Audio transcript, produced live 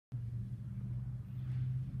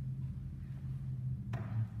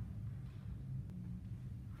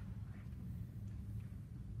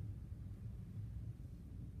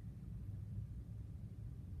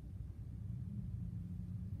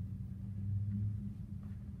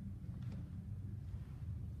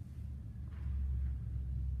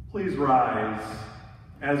Please rise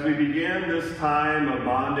as we begin this time of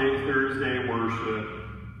Maundy Thursday worship,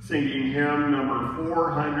 singing hymn number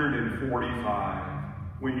 445,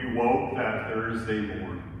 When You Woke That Thursday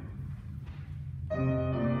Morning.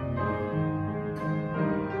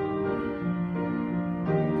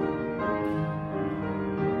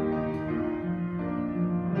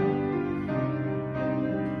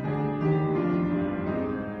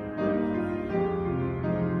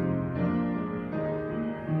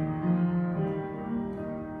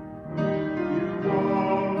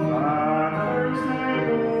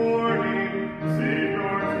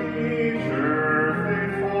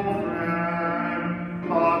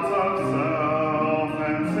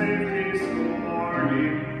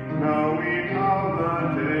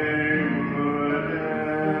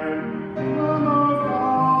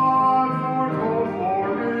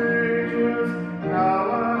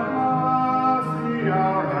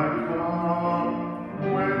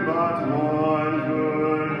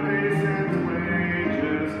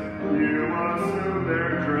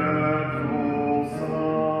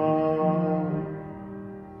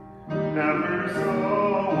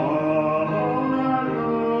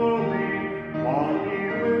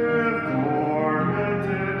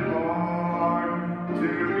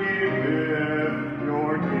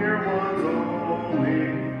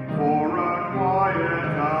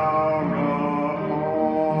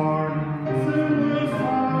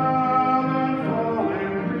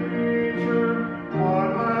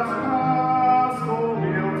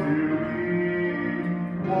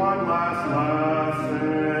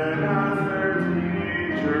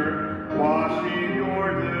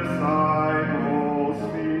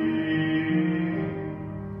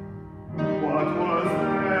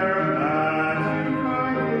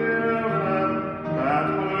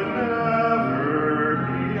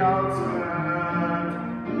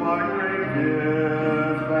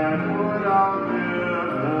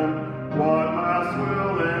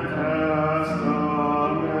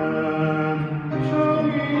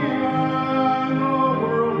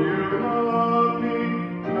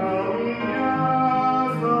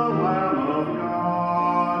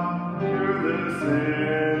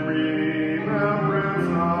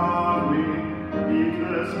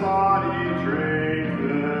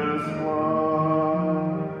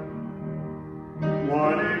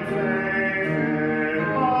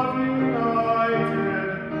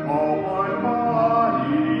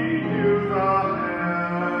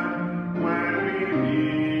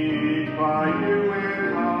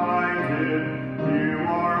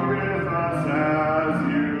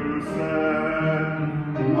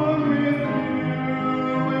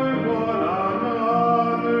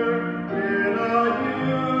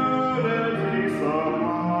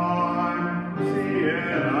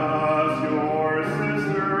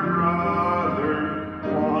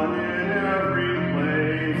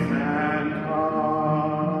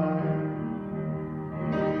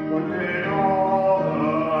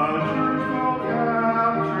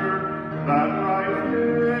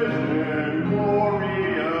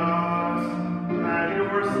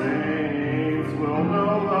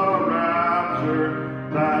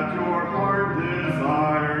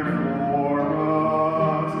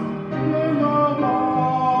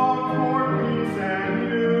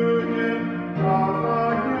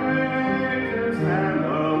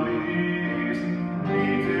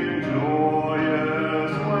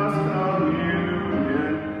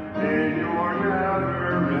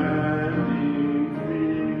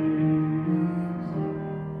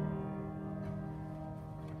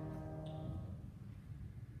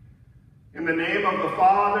 In the name of the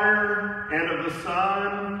Father, and of the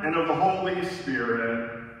Son, and of the Holy Spirit.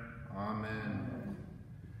 Amen.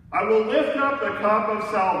 I will lift up the cup of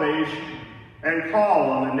salvation and call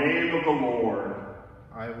on the name of the Lord.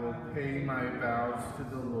 I will pay my vows to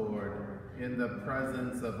the Lord in the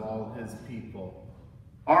presence of all his people.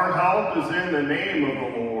 Our help is in the name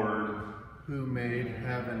of the Lord, who made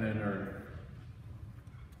heaven and earth.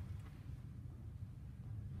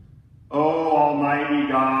 O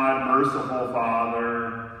Almighty God, merciful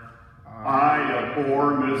Father, I, a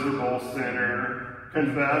poor, miserable sinner,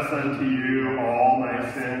 confess unto you all my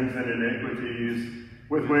sins and iniquities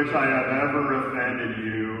with which I have ever offended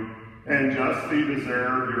you, and justly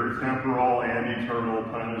deserve your temporal and eternal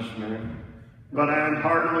punishment. But I am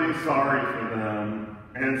heartily sorry for them,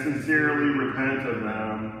 and sincerely repent of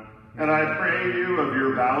them, and I pray you of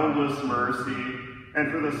your boundless mercy, and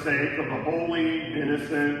for the sake of the holy,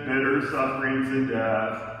 innocent, bitter sufferings and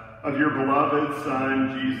death of your beloved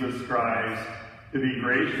Son, Jesus Christ, to be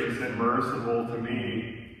gracious and merciful to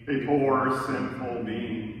me, a poor, sinful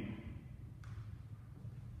being.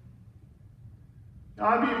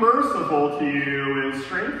 God be merciful to you and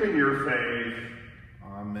strengthen your faith.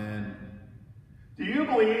 Amen. Do you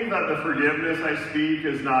believe that the forgiveness I speak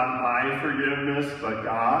is not my forgiveness, but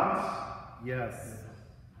God's? Yes.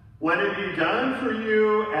 Let it be done for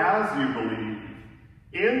you as you believe.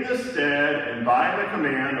 In the stead and by the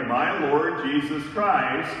command of my Lord Jesus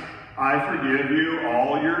Christ, I forgive you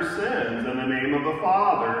all your sins in the name of the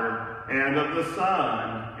Father, and of the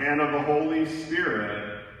Son, and of the Holy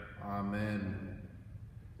Spirit. Amen.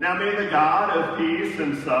 Now may the God of peace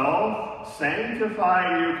himself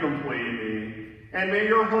sanctify you completely, and may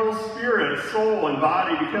your whole spirit, soul, and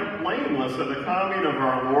body be kept blameless at the coming of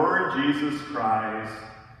our Lord Jesus Christ.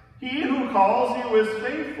 He who calls you is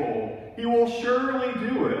faithful. He will surely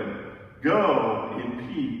do it. Go in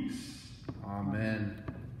peace. Amen.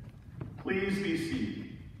 Please be seated.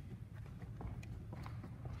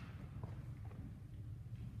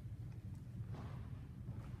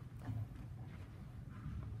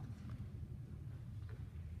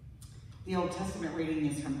 The Old Testament reading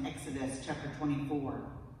is from Exodus chapter 24.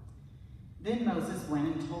 Then Moses went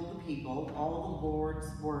and told the people all the Lord's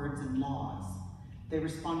words and laws. They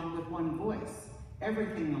responded with one voice,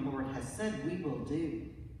 "Everything the Lord has said we will do."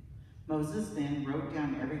 Moses then wrote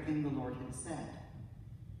down everything the Lord had said.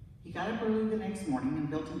 He got up early the next morning and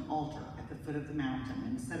built an altar at the foot of the mountain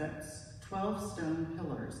and set up 12 stone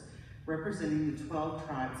pillars representing the 12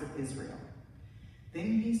 tribes of Israel.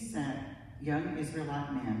 Then he sent young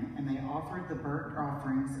Israelite men, and they offered the burnt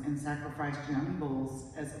offerings and sacrificed young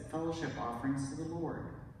bulls as fellowship offerings to the Lord.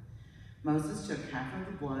 Moses took half of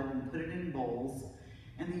the blood and put it in bowls,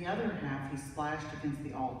 and the other half he splashed against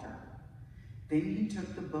the altar. Then he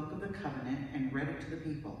took the book of the covenant and read it to the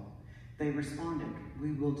people. They responded,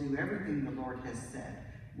 "We will do everything the Lord has said.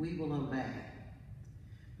 We will obey."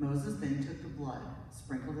 Moses then took the blood,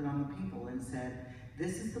 sprinkled it on the people, and said,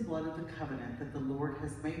 "This is the blood of the covenant that the Lord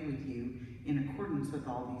has made with you in accordance with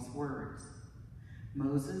all these words."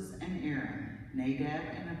 Moses and Aaron, Nadab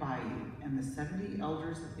and Abihu, and the 70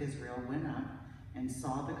 elders of Israel went up and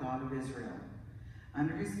saw the God of Israel.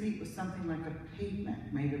 Under his feet was something like a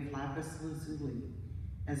pavement made of lapis lazuli,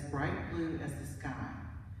 as bright blue as the sky.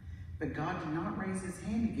 But God did not raise his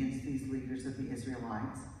hand against these leaders of the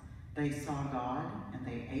Israelites. They saw God, and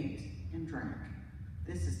they ate and drank.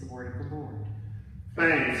 This is the word of the Lord.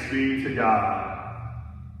 Thanks be to God.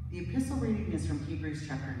 The epistle reading is from Hebrews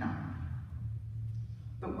chapter 9.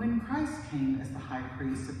 But when Christ came as the high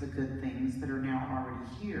priest of the good things that are now already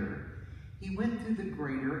here, he went through the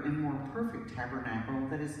greater and more perfect tabernacle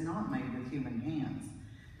that is not made with human hands,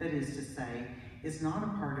 that is to say, is not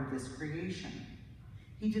a part of this creation.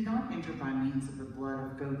 He did not enter by means of the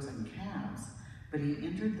blood of goats and calves, but he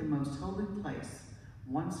entered the most holy place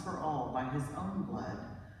once for all by his own blood,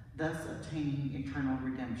 thus obtaining eternal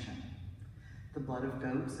redemption. The blood of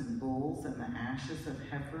goats and bulls and the ashes of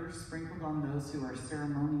heifers sprinkled on those who are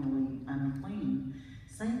ceremonially unclean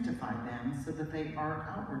sanctify them so that they are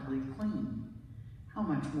outwardly clean. How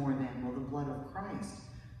much more then will the blood of Christ,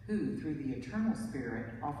 who through the eternal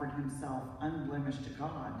Spirit offered himself unblemished to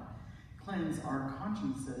God, cleanse our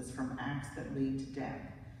consciences from acts that lead to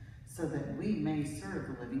death, so that we may serve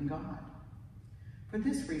the living God? For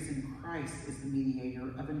this reason Christ is the mediator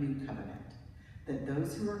of a new covenant, that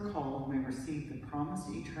those who are called may receive the promised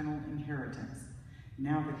eternal inheritance,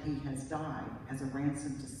 now that he has died as a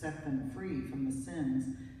ransom to set them free from the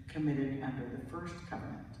sins committed under the first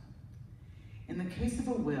covenant. In the case of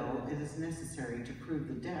a will, it is necessary to prove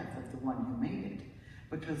the death of the one who made it,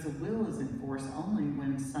 because a will is in force only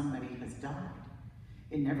when somebody has died.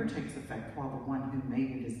 It never takes effect while the one who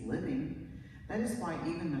made it is living. That is why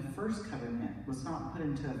even the first covenant was not put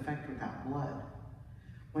into effect without blood.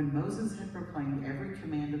 When Moses had proclaimed every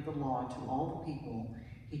command of the law to all the people,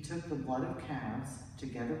 he took the blood of calves,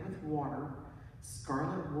 together with water,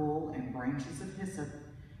 scarlet wool, and branches of hyssop,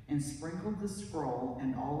 and sprinkled the scroll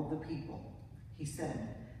and all of the people. He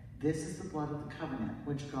said, "This is the blood of the covenant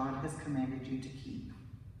which God has commanded you to keep."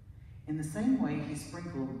 In the same way, he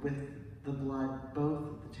sprinkled with the blood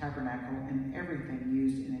both the tabernacle and everything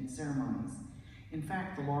used in its ceremonies. In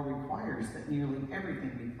fact, the law requires that nearly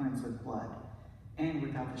everything be cleansed with blood, and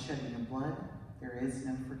without the shedding of blood, there is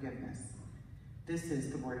no forgiveness. This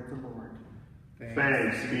is the word of the Lord.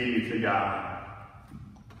 Thanks be to God.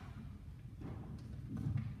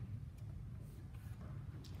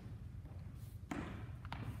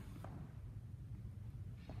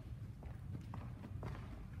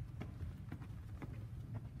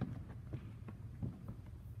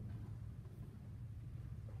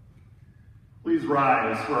 Please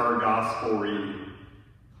rise for our gospel reading.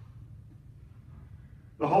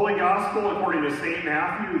 The Holy Gospel according to St.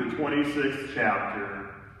 Matthew, the 26th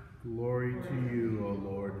chapter. Glory to you, O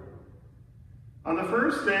Lord. On the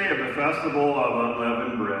first day of the festival of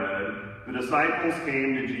unleavened bread, the disciples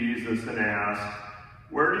came to Jesus and asked,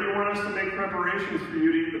 "Where do you want us to make preparations for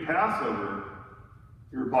you to eat the Passover?"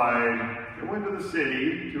 He replied, "Go into the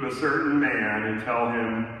city to a certain man and tell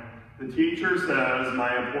him, 'The teacher says,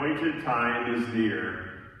 my appointed time is near.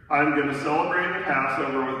 I'm going to celebrate the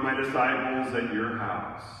Passover with my disciples at your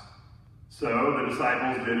house.'" So the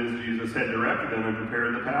disciples did as Jesus had directed them and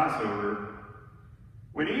prepared the Passover.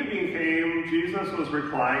 When evening came, Jesus was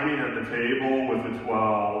reclining at the table with the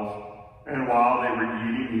 12, and while they were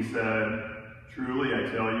eating, he said, "Truly I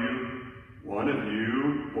tell you, one of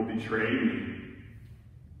you will betray me."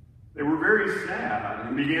 They were very sad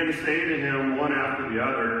and began to say to him one after the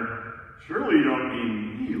other, "Surely you don't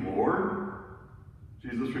mean me, Lord?"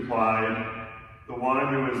 Jesus replied, "The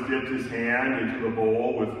one who has dipped his hand into the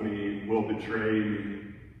bowl with me will betray me.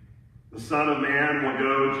 The Son of Man will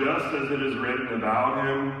go just as it is written about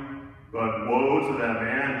him, but woe to that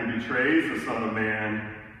man who betrays the Son of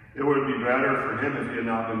Man. It would be better for him if he had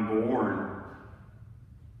not been born."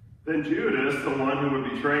 Then Judas, the one who would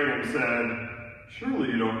betray him, said, "Surely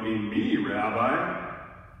you don't mean me, Rabbi?"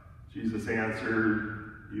 Jesus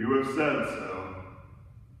answered, "You have said so."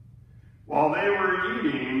 While they were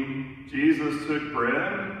eating, Jesus took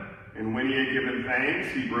bread, and when he had given thanks,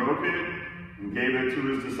 he broke it and gave it to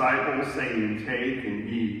his disciples, saying, "Take and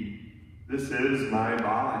eat. This is my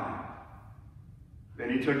body."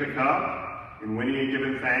 Then he took a cup, and when he had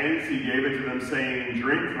given thanks, he gave it to them, saying,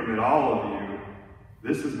 "Drink from it, all of you.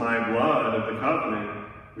 This is my blood of the covenant,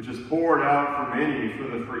 which is poured out for many for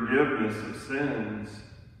the forgiveness of sins.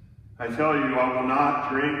 I tell you, I will not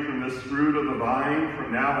drink from this fruit of the vine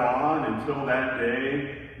from now on until that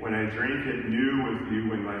day when I drink it new with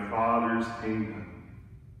you in my Father's kingdom."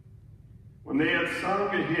 When they had sung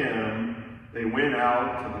a hymn, they went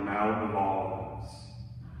out to the Mount of Olives.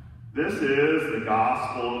 This is the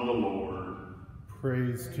gospel of the Lord.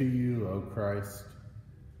 Praise to you, O Christ.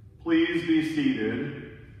 Please be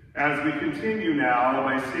seated as we continue now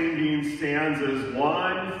by singing stanzas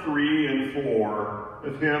 1, 3, and 4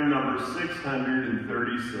 of hymn number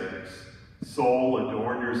 636, "Soul,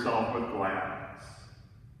 Adorn Yourself with Gladness."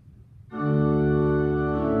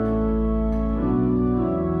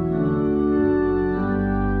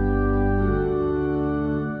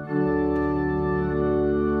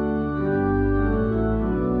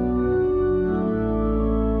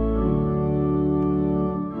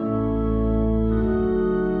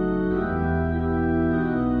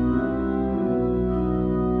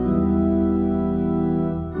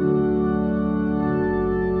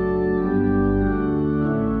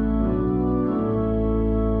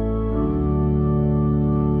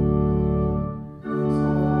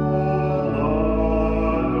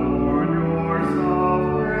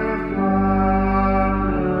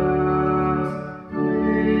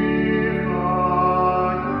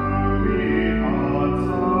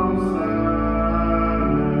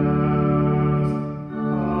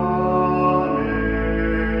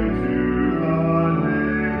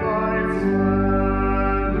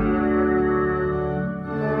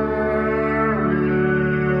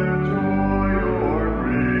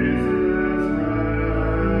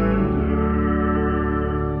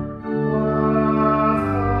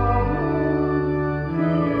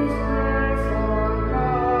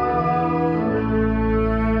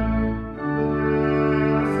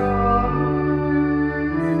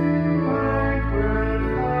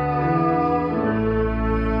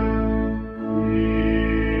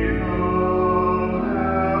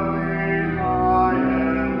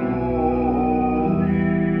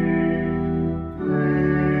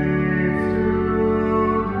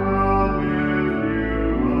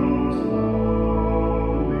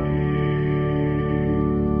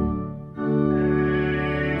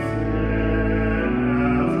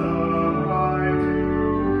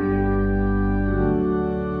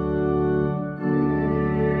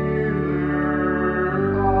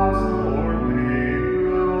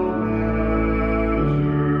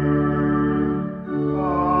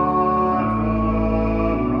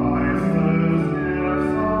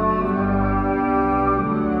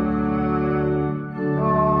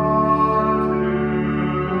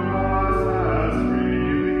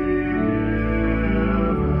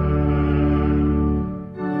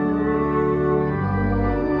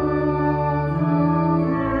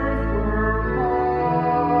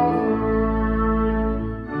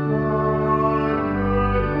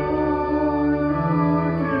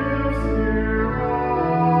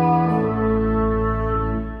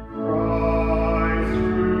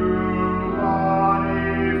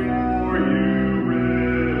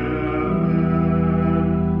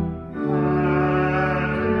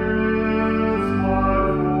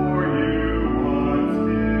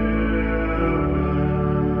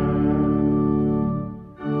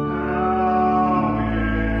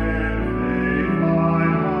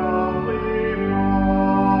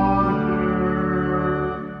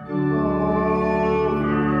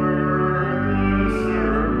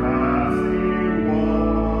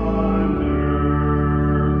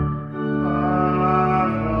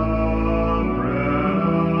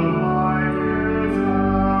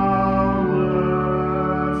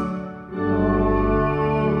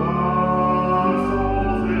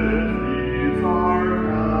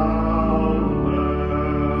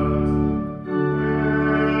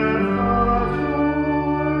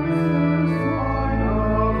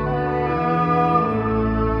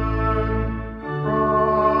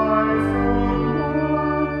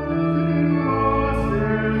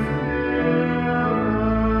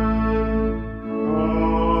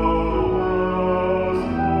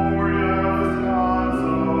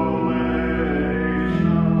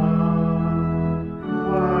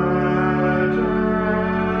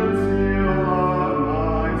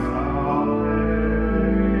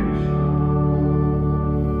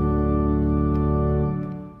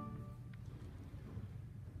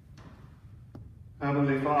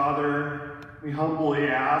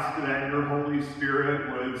 Holy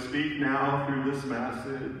Spirit would speak now through this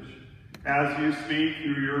message, as you speak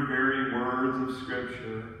through your very words of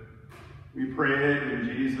Scripture. We pray it in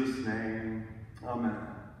Jesus' name. Amen.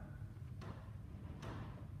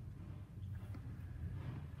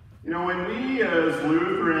 You know, when we as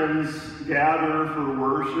Lutherans gather for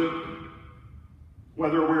worship,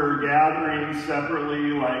 whether we're gathering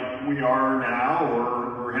separately like we are now,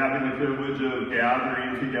 or we're having the privilege of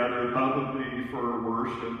gathering together publicly for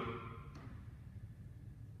worship,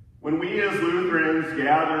 when we as Lutherans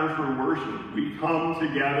gather for worship, we come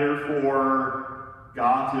together for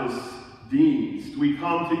Gottesdienst. We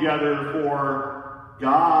come together for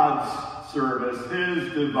God's service,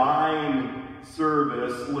 his divine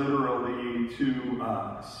service, literally, to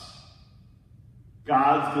us.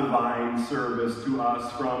 God's divine service to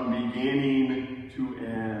us from beginning to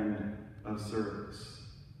end of service.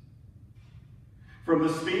 From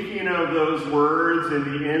the speaking of those words in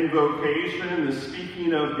the invocation, the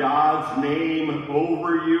speaking of God's name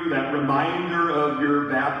over you, that reminder of your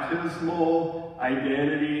baptismal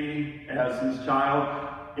identity as his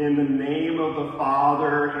child, in the name of the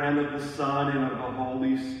Father, and of the Son, and of the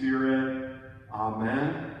Holy Spirit.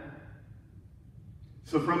 Amen.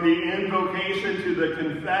 So from the invocation to the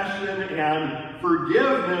confession and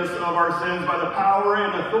forgiveness of our sins by the power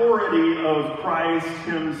and authority of Christ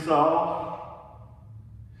himself,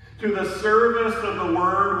 to the service of the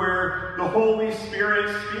Word where the Holy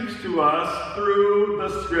Spirit speaks to us through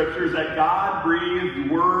the Scriptures, that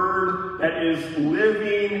God-breathed Word that is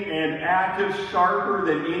living and active, sharper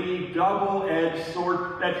than any double-edged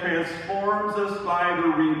sword, that transforms us by the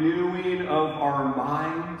renewing of our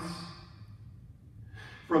minds.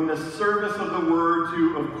 From the service of the Word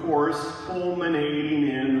to, of course, culminating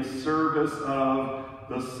in the service of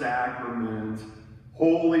the sacrament,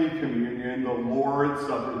 Holy Communion, the Lord's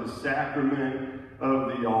Supper, the sacrament of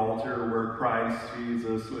the altar where Christ feeds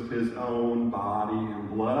us with his own body and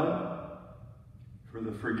blood for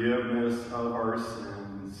the forgiveness of our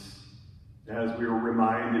sins, as we were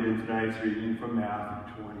reminded in tonight's reading from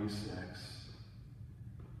Matthew 26.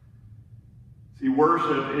 See,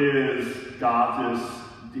 worship is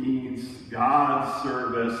Gottesdienst, God's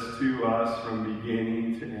service to us from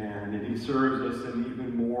beginning to end, and he serves us in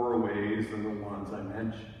even more ways than the ones I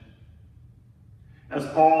mentioned. As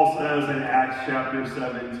Paul says in Acts chapter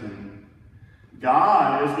 17,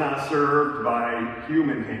 God is not served by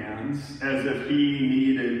human hands as if he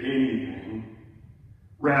needed anything.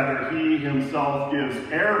 Rather, he himself gives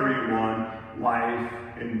everyone life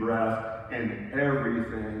and breath and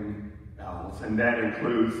everything else, and that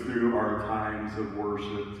includes through our times of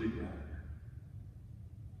worship together.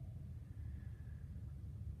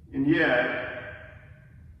 And yet,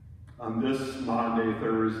 on this Maundy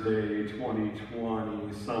Thursday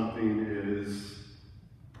 2020, something is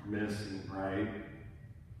missing, right?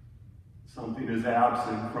 Something is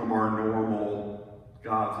absent from our normal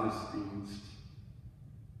Gottesdienst.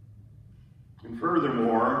 And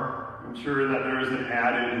furthermore, I'm sure that there is an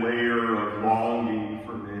added layer of longing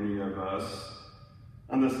for many of us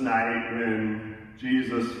on this night when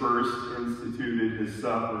Jesus first instituted his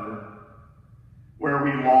supper, where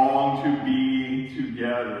we long to be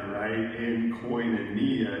together, right, in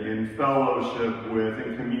koinonia, in fellowship with,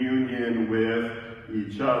 in communion with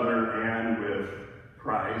each other and with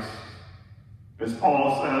Christ. As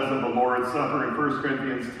Paul says of the Lord's Supper in 1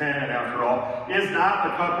 Corinthians 10, after all, is not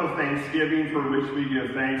the cup of thanksgiving for which we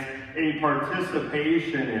give thanks a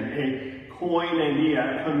participation in, a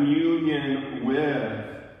koinonia, communion with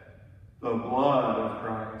the blood of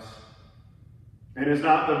Christ? And it's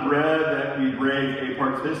not the bread that we break, a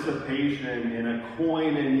participation in a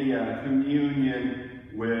koinonia, communion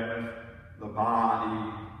with the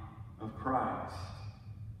body of Christ.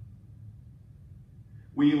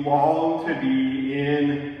 We long to be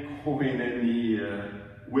in koinonia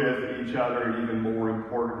with each other, and even more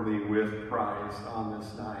importantly, with Christ on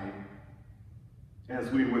this night,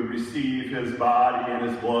 as we would receive his body and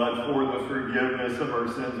his blood for the forgiveness of our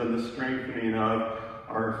sins and the strengthening of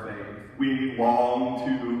our faith. We long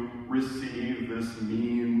to receive this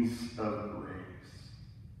means of grace.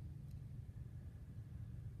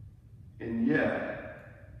 And yet,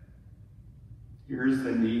 here's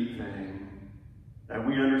the neat thing that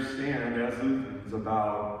we understand as Lutherans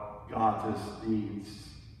about Gottesdienst,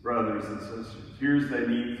 brothers and sisters. Here's the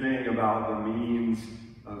neat thing about the means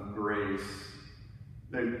of grace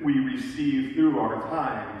that we receive through our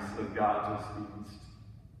times of Gottesdienst.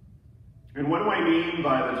 And what do I mean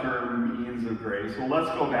by the term means of grace? Well, let's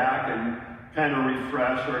go back and kind of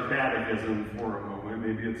refresh our catechism for a moment.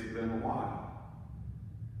 Maybe it's been a while.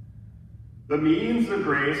 The means of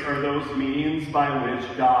grace are those means by which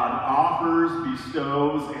God offers,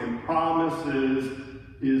 bestows, and promises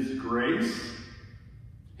his grace.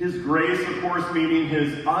 His grace, of course, meaning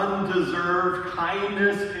his undeserved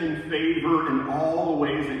kindness and favor in all the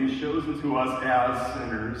ways that he shows it to us as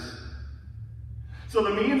sinners. So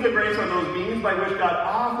the means of grace are those means by which God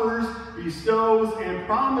offers, bestows, and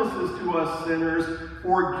promises to us sinners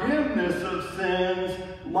forgiveness of sins,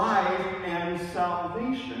 life, and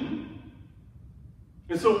salvation.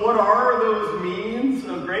 And so what are those means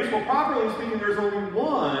of grace? Well, properly speaking, there's only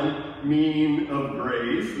one mean of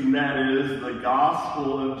grace, and that is the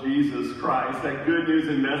gospel of Jesus Christ, that good news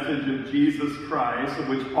and message of Jesus Christ, of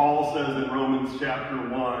which Paul says in Romans chapter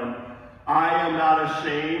 1, I am not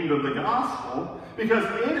ashamed of the gospel, because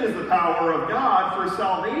it is the power of God for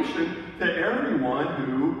salvation to everyone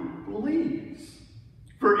who believes.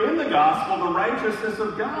 For in the gospel, the righteousness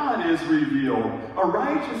of God is revealed, a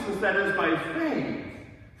righteousness that is by faith,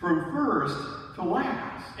 from first to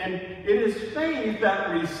last. And it is faith that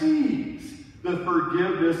receives the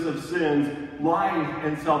forgiveness of sins, life,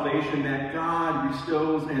 and salvation that God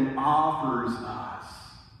bestows and offers us.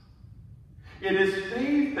 It is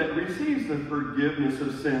faith that receives the forgiveness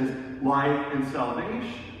of sins, life, and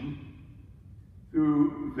salvation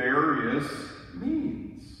through various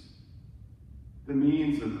means. The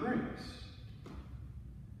means of grace.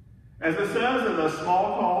 As it says in the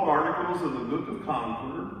small called articles of the Book of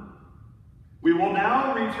Concord, we will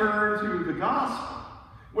now return to the gospel,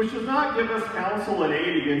 which does not give us counsel and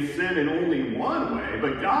aid against sin in only one way,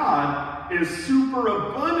 but God is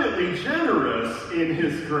superabundantly generous in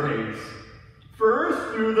his grace.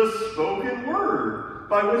 First, through the spoken word,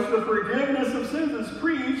 by which the forgiveness of sins is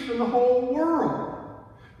preached in the whole world.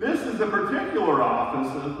 This is the particular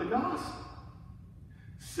office of the gospel.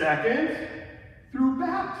 Second, through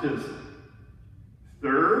baptism.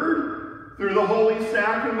 Third, through the holy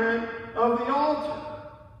sacrament of the altar.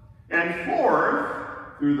 And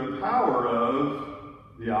fourth, through the power of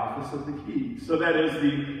the office of the key. So that is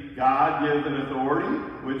the God-given authority,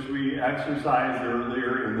 which we exercised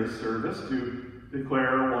earlier in this service to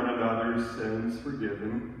declare one another's sins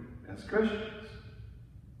forgiven as Christians.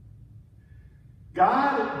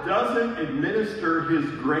 God doesn't administer his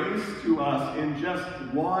grace to us in just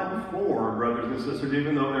one form, brothers and sisters,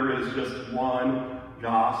 even though there is just one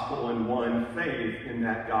gospel and one faith in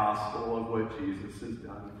that gospel of what Jesus has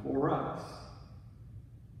done for us.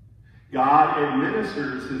 God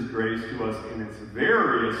administers his grace to us in its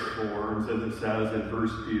various forms, as it says in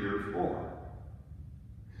 1 Peter 4.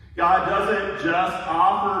 God doesn't just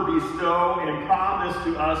offer, bestow, and promise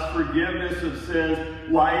to us forgiveness of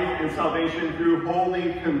sins, life, and salvation through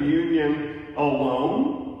Holy Communion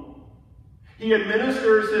alone. He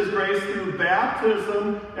administers his grace through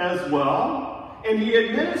baptism as well. And he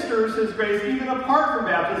administers his grace even apart from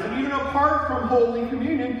baptism, even apart from Holy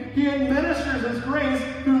Communion. He administers his grace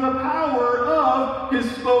through the power of his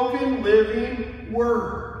spoken, living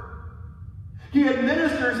word. He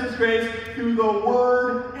administers his grace through the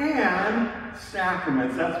word and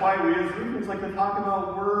sacraments. That's why we as Lutherans like to talk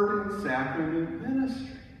about word and sacrament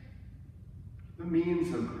ministry. The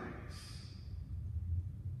means of grace.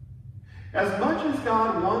 As much as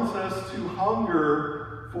God wants us to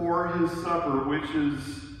hunger for his supper, which is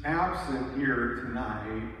absent here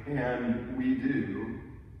tonight, and we do,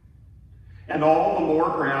 and all the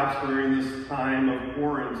more perhaps during this time of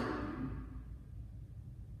quarantine,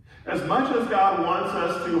 as much as God wants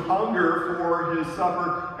us to hunger for his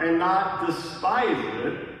supper and not despise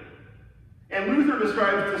it, and Luther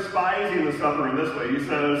describes despising the supper in this way. He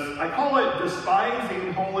says, I call it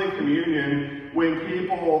despising Holy Communion when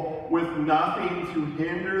people with nothing to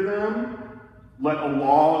hinder them let a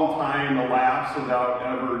long time elapse without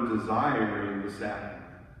ever desiring the sacrament.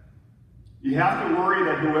 You have to worry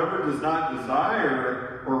that whoever does not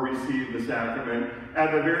desire or receive the sacrament,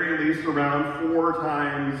 at the very least around 4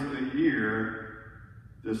 times a year,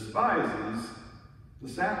 despises the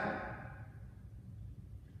sacrament.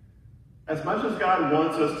 As much as God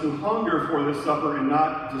wants us to hunger for this supper and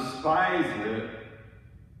not despise it,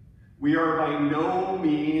 we are by no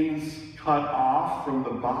means cut off from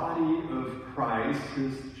the body of Christ,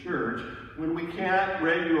 his church, when we can't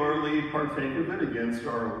regularly partake of it against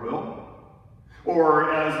our will.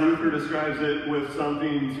 Or, as Luther describes it, with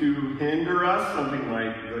something to hinder us, something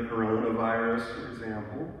like the coronavirus, for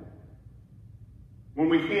example. When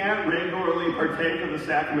we can't regularly partake of the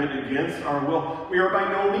sacrament against our will, we are by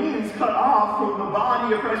no means cut off from the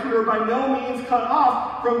body of Christ. We are by no means cut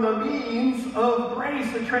off from the means of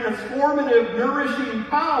grace, the transformative, nourishing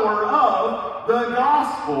power of the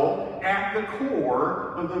gospel at the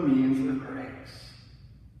core of the means of grace.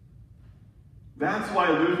 That's why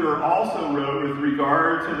Luther also wrote with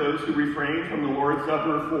regard to those who refrain from the Lord's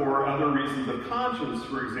Supper for other reasons of conscience,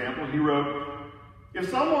 for example, he wrote, if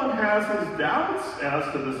someone has his doubts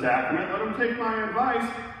as to the sacrament, let him take my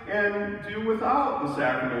advice and do without the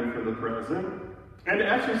sacrament for the present, and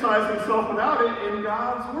exercise himself without it in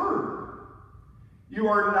God's Word. You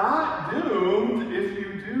are not doomed if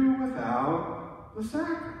you do without the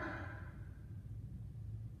sacrament,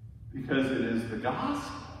 because it is the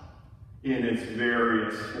gospel in its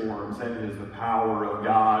various forms that is the power of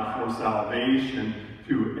God for salvation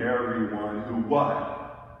to everyone who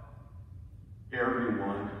what?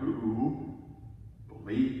 Everyone who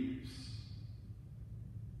believes.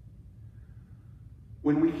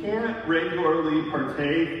 When we can't regularly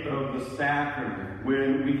partake of the sacrament,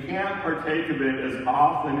 when we can't partake of it as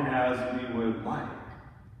often as we would like,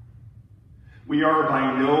 we are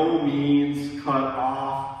by no means cut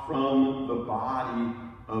off from the body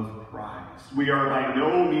of Christ. We are by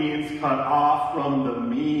no means cut off from the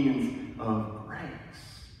means of grace.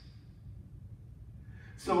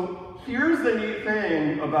 So here's the neat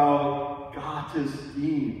thing about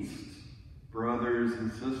Gottesdienst, brothers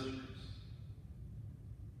and sisters.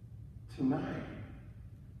 Tonight,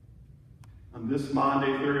 on this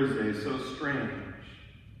Maundy Thursday, so strange,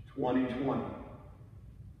 2020,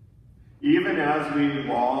 even as we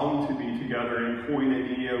long to be together in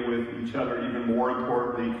koinonia with each other, even more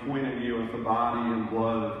importantly, koinonia with the body and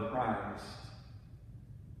blood of Christ,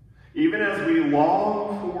 even as we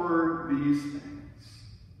long for these things,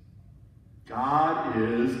 God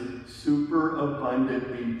is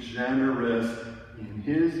superabundantly generous in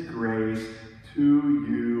his grace to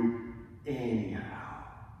you anyhow.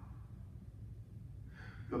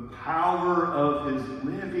 The power of his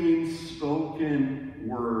living, spoken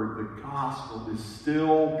word, the gospel, is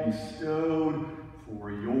still bestowed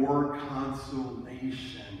for your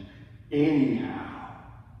consolation anyhow.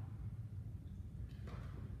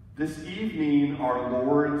 This evening, our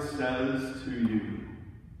Lord says to you,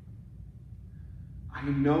 I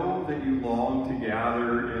know that you long to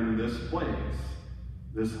gather in this place,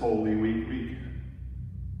 this Holy Week weekend.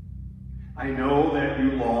 I know that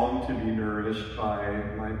you long to be nourished by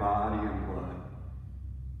my body and blood.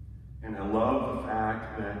 And I love the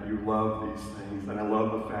fact that you love these things, and I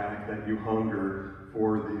love the fact that you hunger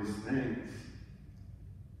for these things.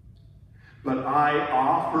 But I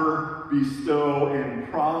offer, bestow, and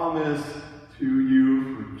promise to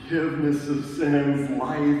you forgiveness of sins,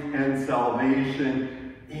 life, and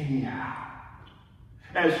salvation anyhow.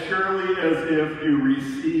 As surely as if you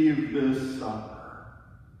receive this supper.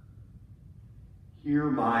 Hear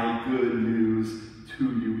my good news to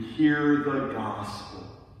you. Hear the gospel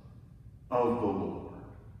of the Lord.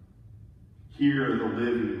 Hear the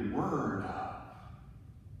living word of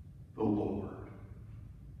the Lord.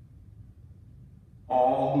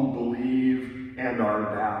 All who believe and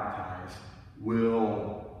are baptized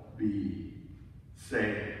will be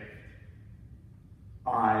saved.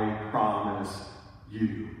 I promise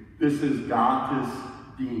you. This is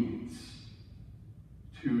Gottesdienst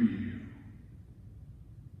to you.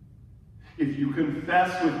 If you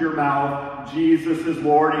confess with your mouth Jesus is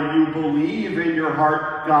Lord and you believe in your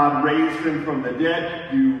heart God raised him from the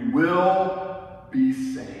dead, you will be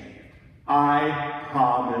saved. I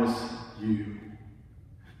promise you.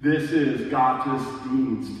 This is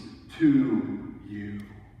Gottesdienst to you.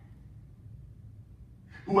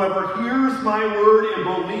 Whoever hears my word and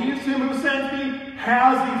believes him who sent me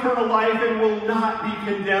has eternal life and will not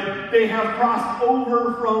be condemned. They have crossed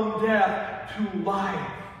over from death to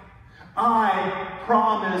life. I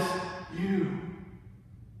promise you.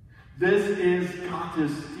 This is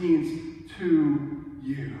Gottesdienst to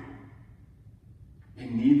you.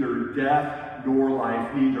 And neither death nor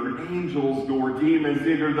life, neither angels nor demons,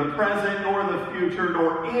 neither the present nor the future,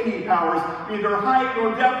 nor any powers, neither height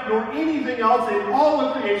nor depth nor anything else in all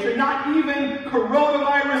of creation, not even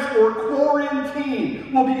coronavirus or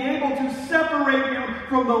quarantine, will be able to separate you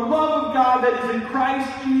from the love of God that is in Christ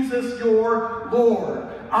Jesus your Lord.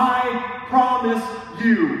 I promise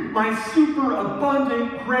you my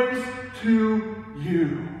superabundant grace to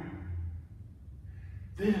you.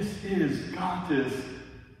 This is Gottesdienst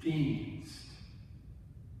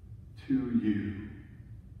to you.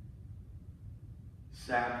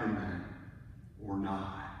 Sacrament or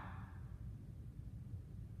not.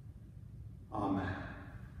 Amen.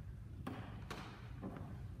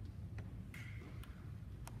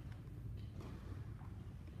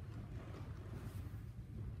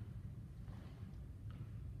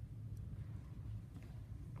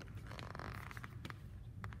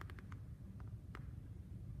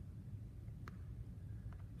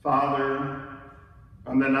 Father,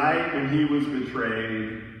 On the night when he was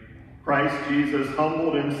betrayed, Christ Jesus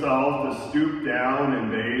humbled himself to stoop down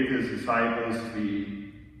and bathe his disciples'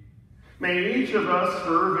 feet. May each of us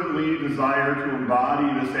fervently desire to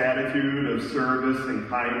embody this attitude of service and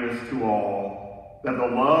kindness to all, that the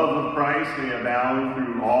love of Christ may abound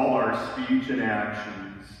through all our speech and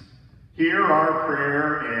actions. Hear our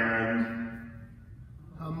prayer and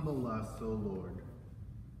humble us, O Lord.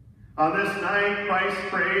 On this night, Christ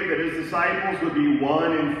prayed that his disciples would be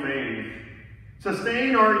one in faith.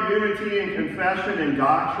 Sustain our unity in confession and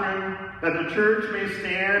doctrine, that the church may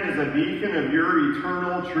stand as a beacon of your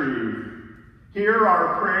eternal truth. Hear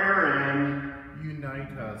our prayer and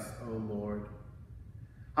unite us, O Lord.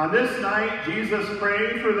 On this night, Jesus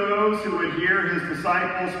prayed for those who would hear his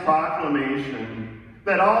disciples' proclamation,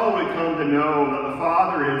 that all would come to know that the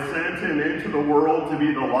Father had sent him into the world to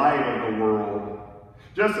be the light of the world.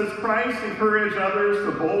 Just as Christ encouraged others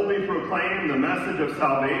to boldly proclaim the message of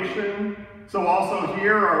salvation, so also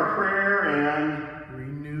hear our prayer and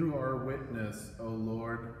renew our witness, O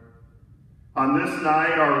Lord. On this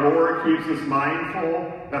night, our Lord keeps us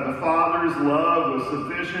mindful that the Father's love was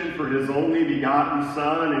sufficient for his only begotten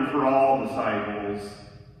Son and for all disciples.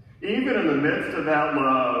 Even in the midst of that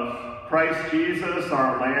love, Christ Jesus,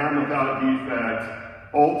 our Lamb without defect,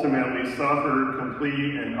 ultimately suffered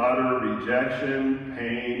complete and utter rejection,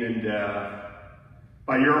 pain, and death.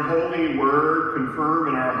 By your holy word, confirm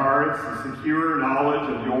in our hearts the secure knowledge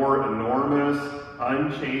of your enormous,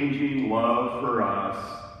 unchanging love for us.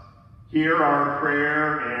 Hear our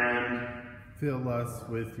prayer and fill us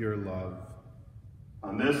with your love.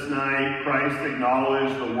 On this night, Christ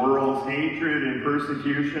acknowledged the world's hatred and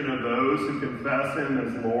persecution of those who confess him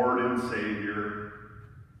as Lord and Savior.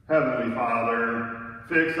 Heavenly Father,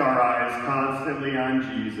 fix our eyes constantly on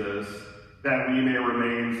Jesus, that we may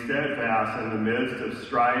remain steadfast in the midst of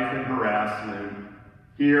strife and harassment.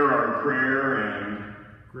 Hear our prayer and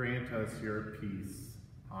grant us your peace.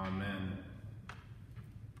 Amen.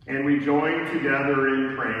 And we join together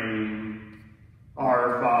in praying,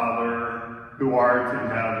 Our Father, who art in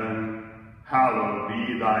heaven, hallowed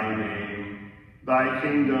be thy name. Thy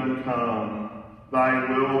kingdom come, thy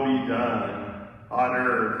will be done, on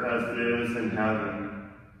earth as it is in heaven.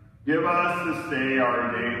 Give us this day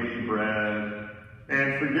our daily bread,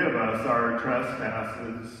 and forgive us our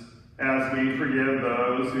trespasses, as we forgive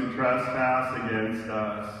those who trespass against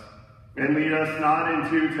us. And lead us not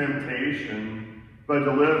into temptation, but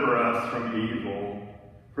deliver us from evil.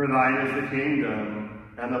 For thine is the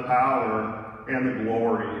kingdom, and the power, and the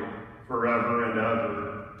glory, forever and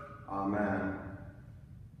ever. Amen.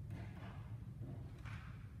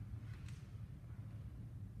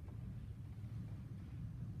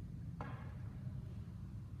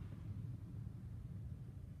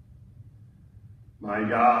 My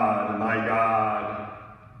God,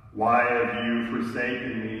 why have you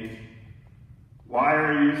forsaken me? Why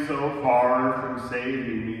are you so far from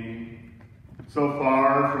saving me, so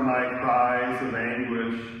far from my cries of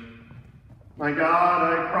anguish? My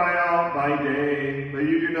God, I cry out by day, but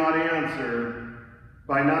you do not answer,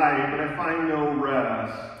 by night, but I find no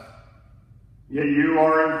rest. Yet you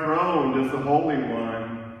are enthroned as the Holy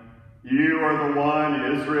One. You are the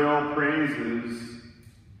one Israel praises.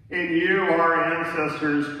 In you our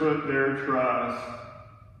ancestors put their trust.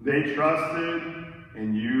 They trusted,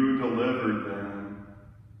 and you delivered them.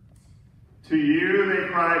 To you they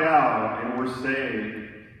cried out and were saved.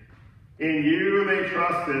 In you they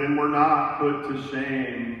trusted and were not put to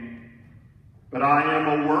shame. But I am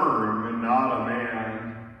a worm and not a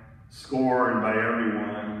man, scorned by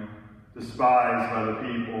everyone, despised by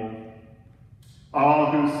the people.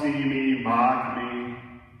 All who see me mock me.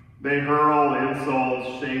 They hurl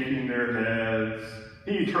insults, shaking their heads.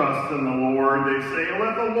 He trusts in the Lord. They say,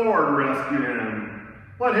 let the Lord rescue him.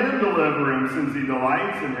 Let him deliver him, since he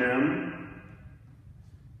delights in him.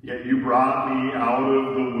 Yet you brought me out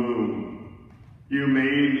of the womb. You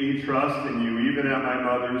made me trust in you, even at my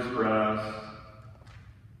mother's breast.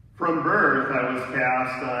 From birth I was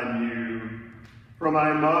cast on you. From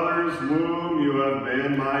my mother's womb you have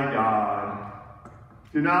been my God.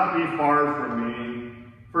 Do not be far from me,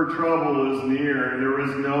 for trouble is near, and there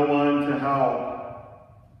is no one to help.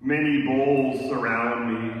 Many bulls surround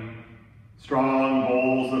me. Strong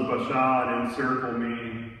bulls of Bashan encircle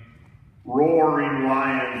me. Roaring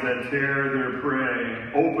lions that tear their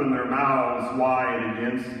prey open their mouths wide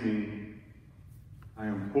against me. I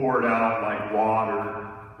am poured out like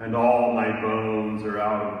water, and all my bones are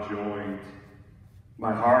out of joint.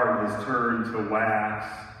 My heart has turned to wax.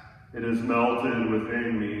 It is melted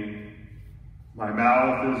within me. My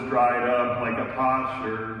mouth is dried up like a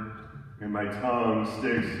potsherd, and my tongue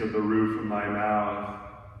sticks to the roof of my mouth.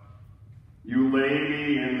 You lay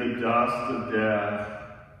me in the dust of death.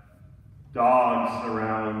 Dogs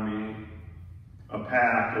surround me. A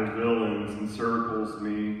pack of villains encircles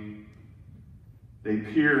me. They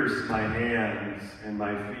pierce my hands and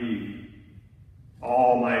my feet.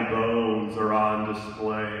 All my bones are on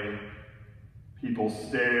display. People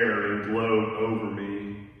stare and gloat over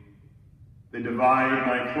me. They divide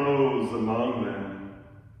my clothes among them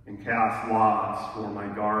and cast lots for my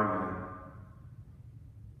garment.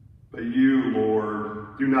 But you,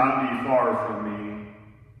 Lord, do not be far from me.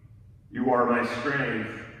 You are my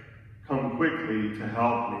strength. Come quickly to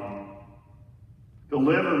help me.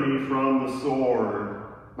 Deliver me from the sword,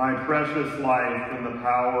 my precious life from the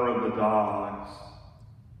power of the dogs.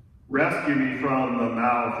 Rescue me from the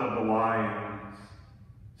mouth of the lions.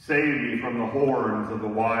 Save me from the horns of the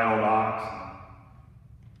wild oxen.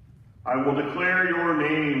 I will declare your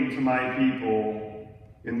name to my people.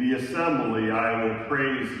 In the assembly I will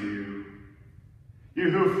praise you. You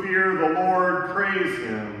who fear the Lord, praise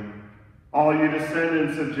him. All you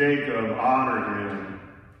descendants of Jacob, honor him.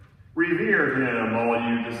 Revere him, all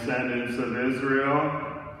you descendants of Israel.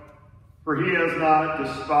 For he has not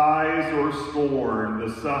despised or scorned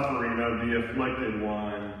the suffering of the afflicted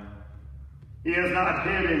one. He has not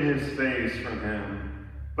hidden his face from him,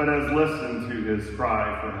 but has listened to his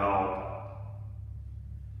cry for help.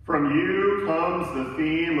 From you comes the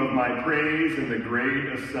theme of my praise in the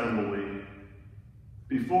great assembly.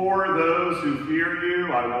 Before those who fear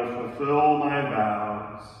you, I will fulfill my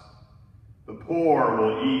vows. The poor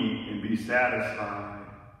will eat and be satisfied.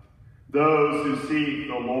 Those who seek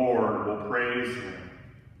the Lord will praise him.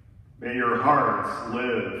 May your hearts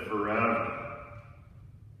live forever.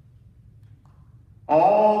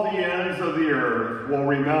 All the ends of the earth will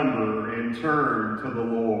remember and turn to the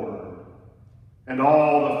Lord. And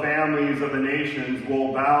all the families of the nations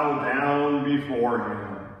will bow down before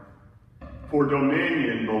him. For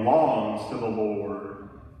dominion belongs to the Lord,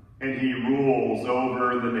 and he rules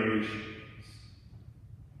over the nations.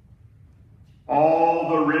 All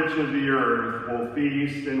the rich of the earth will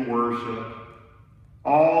feast and worship.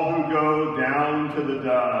 All who go down to the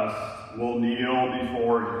dust will kneel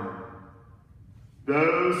before him.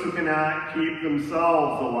 Those who cannot keep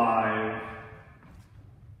themselves alive,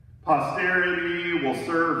 posterity will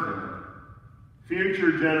serve him.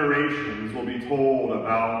 Future generations will be told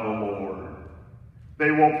about the Lord. They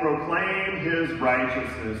will proclaim his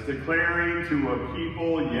righteousness, declaring to a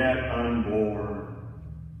people yet unborn,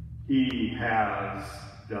 he has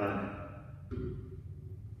done it.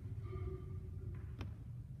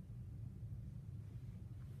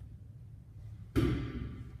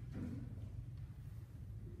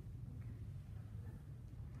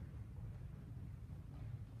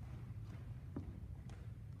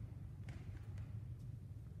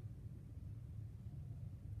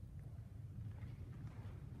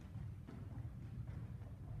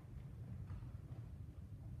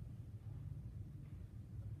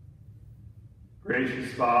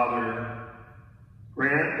 Gracious Father,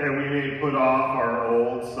 grant that we may put off our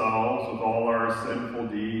old selves with all our sinful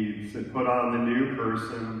deeds and put on the new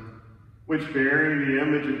person, which bearing the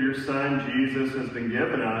image of your Son Jesus has been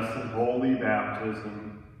given us in holy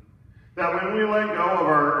baptism, that when we let go of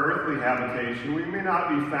our earthly habitation, we may not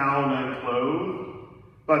be found unclothed,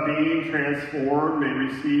 but being transformed may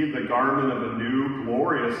receive the garment of a new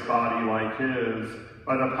glorious body like his,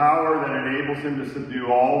 by the power that enables him to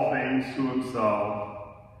subdue all things to himself.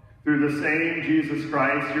 Through the same Jesus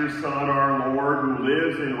Christ, your Son, our Lord, who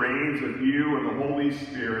lives and reigns with you in the Holy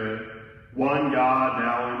Spirit, one God,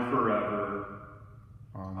 now and forever.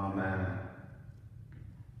 Amen.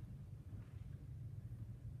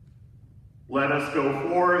 Let us go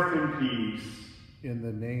forth in peace. In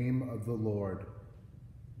the name of the Lord.